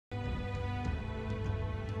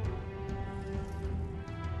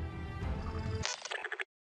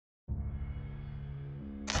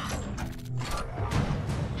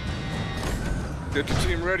Get the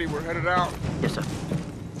team ready, we're headed out. Yes, sir.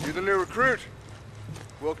 You the new recruit?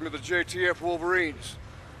 Welcome to the JTF Wolverines.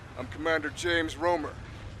 I'm Commander James Romer.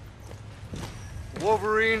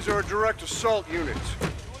 Wolverines are a direct assault unit.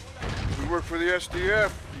 We work for the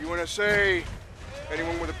SDF, UNSA,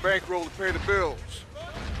 anyone with a bankroll to pay the bills.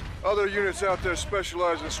 Other units out there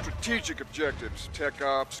specialize in strategic objectives, tech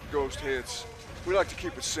ops, ghost hits. We like to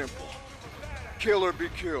keep it simple. Kill or be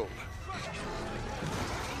killed.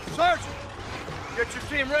 Sergeant! Get your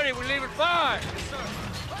team ready, we leave at 5! Yes,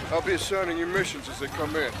 sir. I'll be assigning you missions as they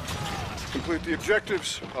come in. Complete the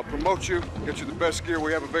objectives, I'll promote you, get you the best gear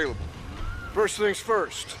we have available. First things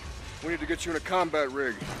first, we need to get you in a combat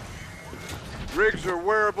rig. Rigs are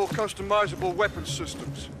wearable, customizable weapon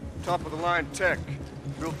systems. Top-of-the-line tech,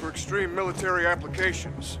 built for extreme military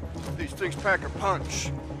applications. These things pack a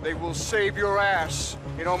punch. They will save your ass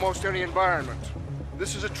in almost any environment.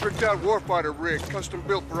 This is a tricked-out warfighter rig,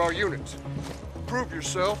 custom-built for our unit. Prove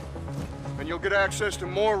yourself, and you'll get access to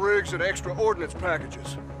more rigs and extra ordnance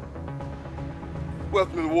packages.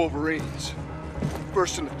 Welcome to the Wolverines.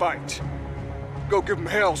 First in the fight. Go give them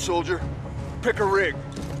hell, soldier. Pick a rig.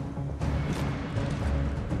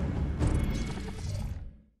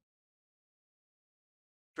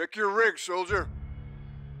 Pick your rig, soldier.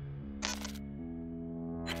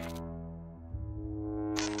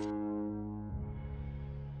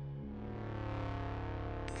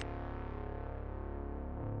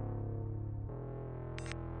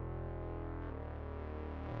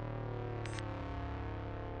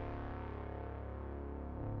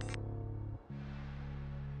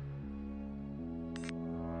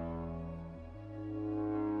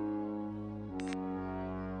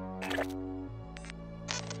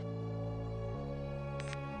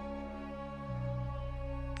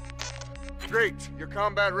 Great, you're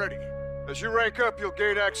combat ready. As you rank up, you'll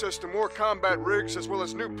gain access to more combat rigs as well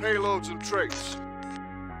as new payloads and traits.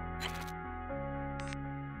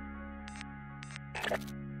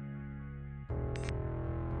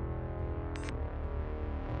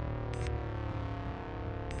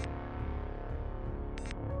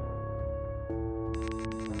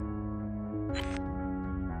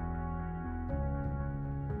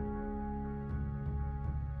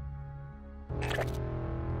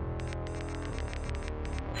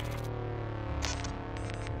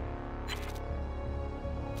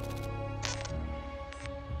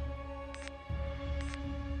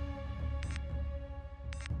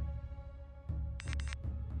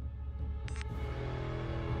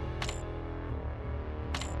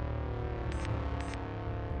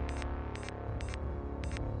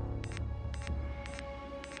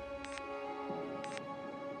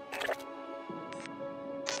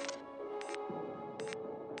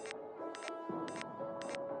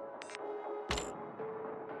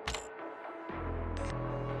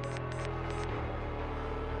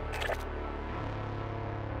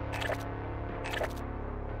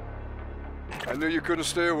 I knew you couldn't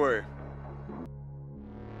stay away.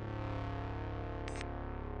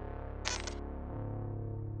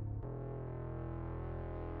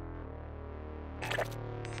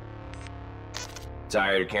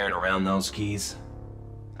 Tired of carrying around those keys?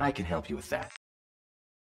 I can help you with that.